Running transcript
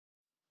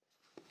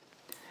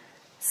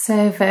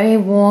So very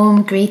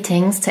warm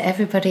greetings to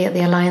everybody at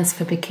the Alliance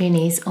for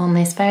Bhikkhunis on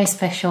this very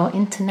special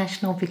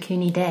International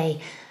Bhikkhuni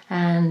Day,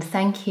 and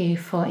thank you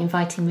for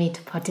inviting me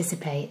to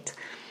participate.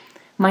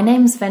 My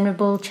name's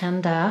Venerable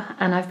Canda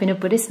and I've been a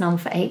Buddhist nun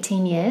for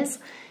 18 years,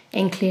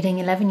 including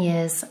 11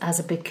 years as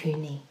a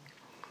bhikkhuni.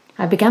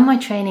 I began my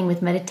training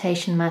with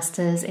meditation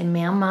masters in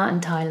Myanmar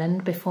and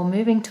Thailand before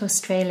moving to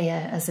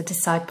Australia as a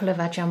disciple of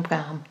Ajahn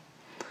Brahm.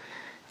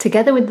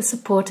 Together with the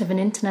support of an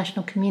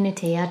international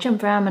community, Ajahn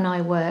Brahm and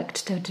I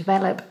worked to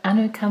develop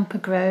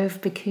Anukampa Grove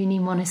Bhikkhuni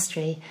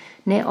Monastery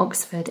near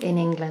Oxford in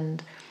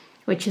England,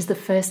 which is the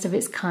first of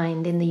its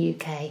kind in the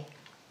UK.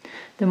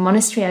 The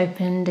monastery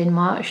opened in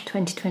March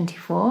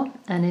 2024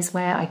 and is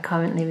where I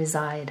currently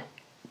reside.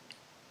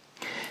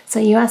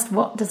 So you asked,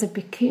 what does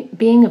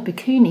being a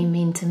bhikkhuni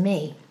mean to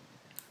me?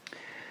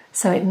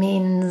 So it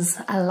means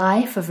a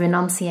life of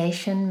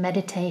renunciation,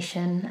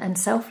 meditation and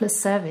selfless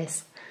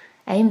service,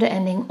 aimed at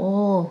ending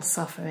all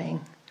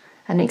suffering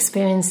and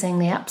experiencing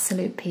the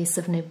absolute peace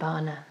of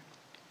Nibbana.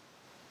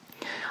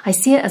 I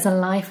see it as a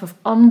life of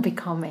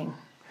unbecoming.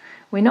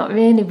 We're not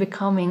really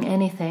becoming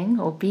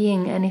anything or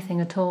being anything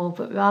at all,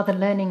 but rather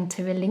learning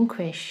to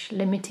relinquish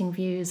limiting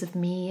views of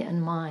me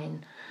and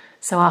mine,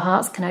 so our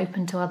hearts can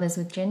open to others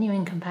with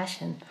genuine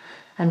compassion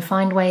and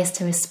find ways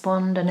to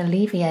respond and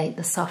alleviate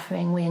the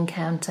suffering we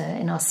encounter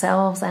in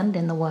ourselves and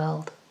in the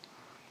world.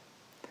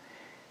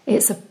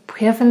 It's a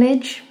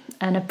privilege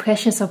and a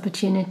precious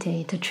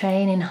opportunity to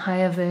train in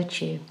higher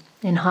virtue,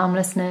 in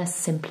harmlessness,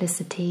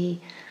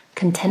 simplicity,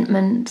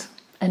 contentment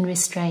and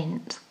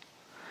restraint.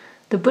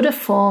 The Buddha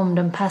formed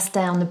and passed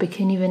down the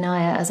Bhikkhuni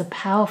Vinaya as a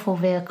powerful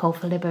vehicle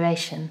for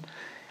liberation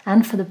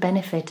and for the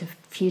benefit of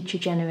future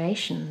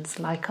generations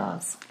like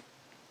us.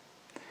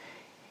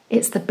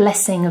 It's the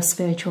blessing of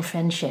spiritual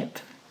friendship.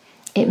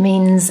 It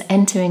means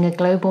entering a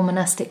global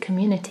monastic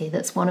community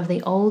that's one of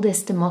the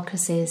oldest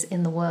democracies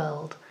in the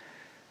world,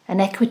 an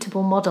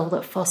equitable model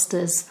that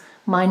fosters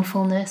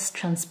mindfulness,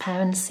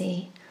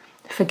 transparency,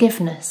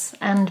 forgiveness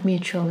and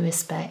mutual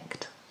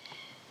respect.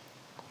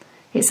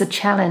 It's a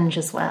challenge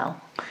as well,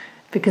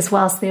 because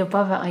whilst the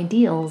above are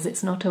ideals,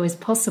 it's not always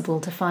possible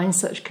to find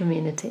such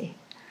community.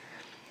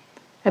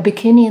 A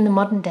bhikkhuni in the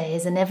modern day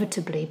is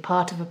inevitably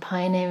part of a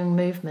pioneering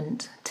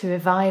movement to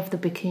revive the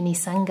Bhikkhuni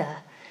Sangha,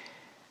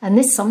 and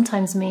this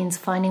sometimes means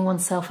finding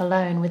oneself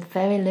alone with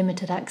very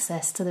limited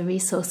access to the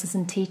resources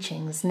and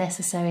teachings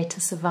necessary to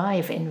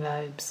survive in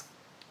robes.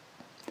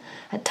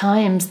 At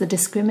times, the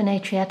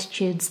discriminatory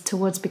attitudes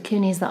towards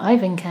bhikkhunis that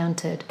I've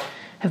encountered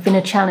have been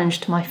a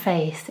challenge to my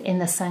faith in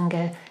the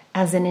Sangha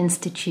as an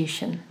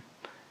institution,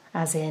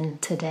 as in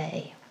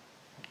today.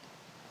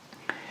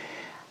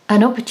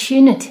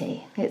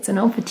 It's an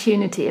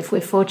opportunity if we're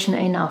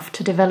fortunate enough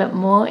to develop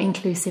more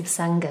inclusive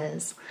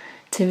Sanghas,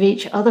 to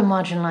reach other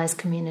marginalised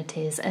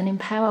communities and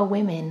empower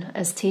women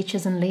as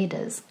teachers and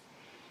leaders.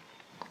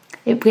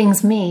 It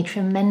brings me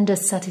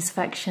tremendous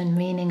satisfaction,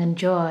 meaning and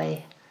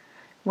joy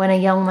when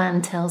a young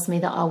man tells me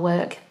that our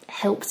work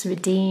helps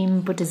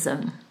redeem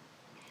Buddhism,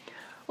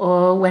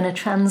 or when a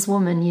trans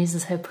woman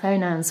uses her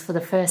pronouns for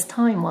the first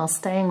time while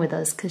staying with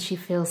us because she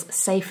feels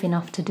safe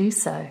enough to do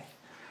so,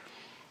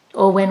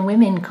 or when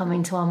women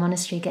coming to our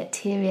monastery get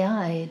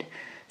teary-eyed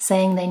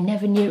saying they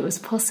never knew it was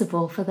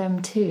possible for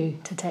them too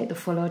to take the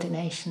full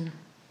ordination.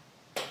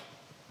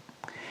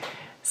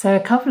 So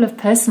a couple of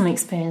personal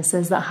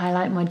experiences that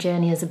highlight my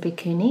journey as a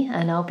bhikkhuni,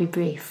 and I'll be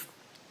brief.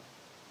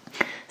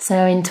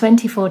 So in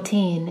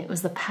 2014, it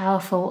was the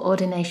powerful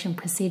ordination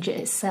procedure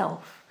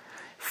itself,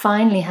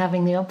 finally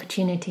having the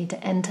opportunity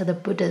to enter the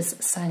Buddha's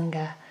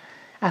Sangha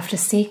after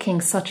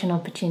seeking such an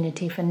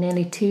opportunity for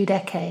nearly 2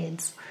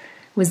 decades,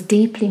 was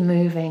deeply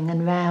moving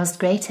and roused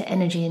greater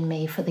energy in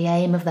me for the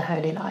aim of the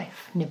holy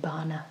life,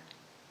 Nibbana.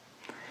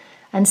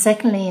 And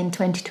secondly, in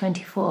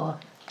 2024,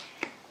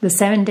 the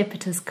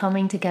serendipitous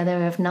coming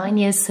together of 9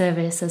 years'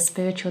 service as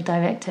spiritual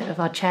director of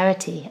our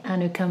charity,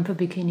 Anukampa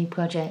Bhikkhuni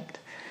Project,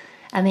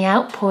 and the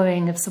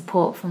outpouring of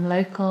support from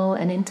local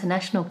and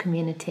international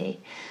community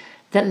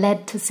that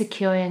led to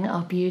securing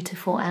our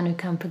beautiful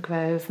Anukampa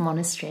Grove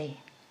Monastery.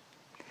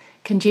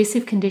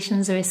 Conducive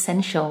conditions are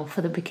essential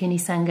for the Bhikkhuni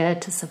Sangha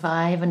to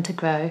survive and to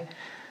grow,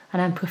 and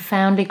I'm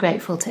profoundly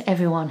grateful to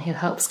everyone who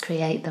helps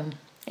create them,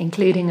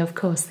 including, of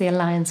course, the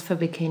Alliance for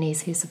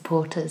Bhikkhunis who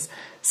support us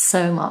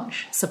so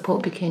much,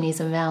 support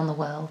bhikkhunis around the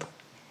world.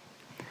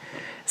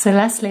 So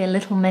lastly, a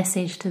little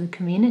message to the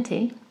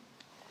community.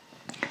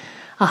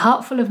 A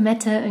heart full of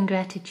metta and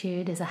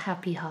gratitude is a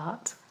happy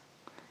heart.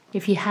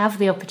 If you have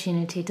the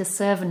opportunity to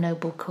serve a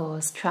noble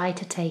cause, try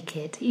to take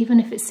it,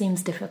 even if it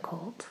seems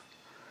difficult.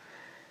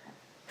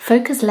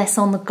 Focus less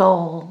on the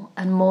goal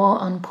and more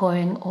on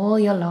pouring all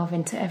your love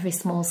into every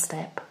small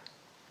step.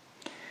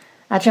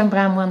 Ajahn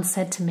Brahm once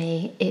said to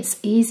me, "It's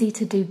easy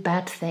to do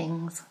bad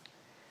things.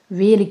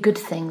 Really good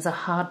things are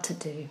hard to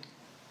do.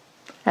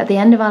 At the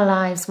end of our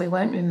lives, we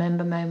won't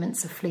remember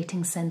moments of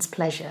fleeting sense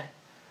pleasure.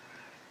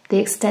 The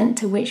extent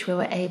to which we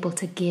were able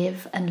to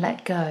give and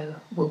let go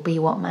will be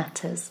what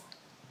matters."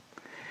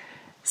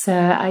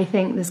 So I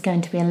think there's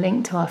going to be a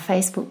link to our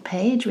Facebook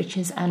page, which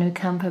is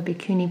Anukampa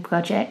Bhikkhuni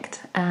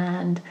Project,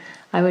 and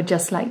I would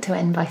just like to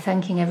end by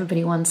thanking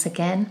everybody once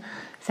again,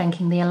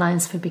 thanking the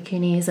Alliance for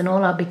Bhikkhunis and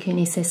all our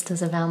Bhikkhuni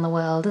sisters around the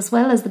world, as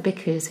well as the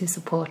bhikkhus who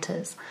support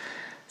us.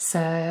 So,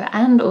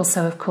 and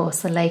also, of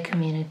course, the lay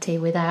community,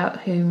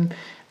 without whom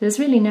there's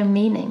really no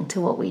meaning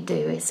to what we do.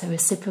 It's a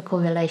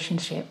reciprocal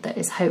relationship that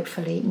is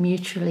hopefully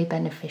mutually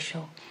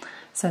beneficial.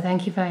 So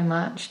thank you very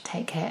much.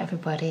 Take care,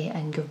 everybody,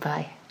 and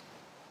goodbye.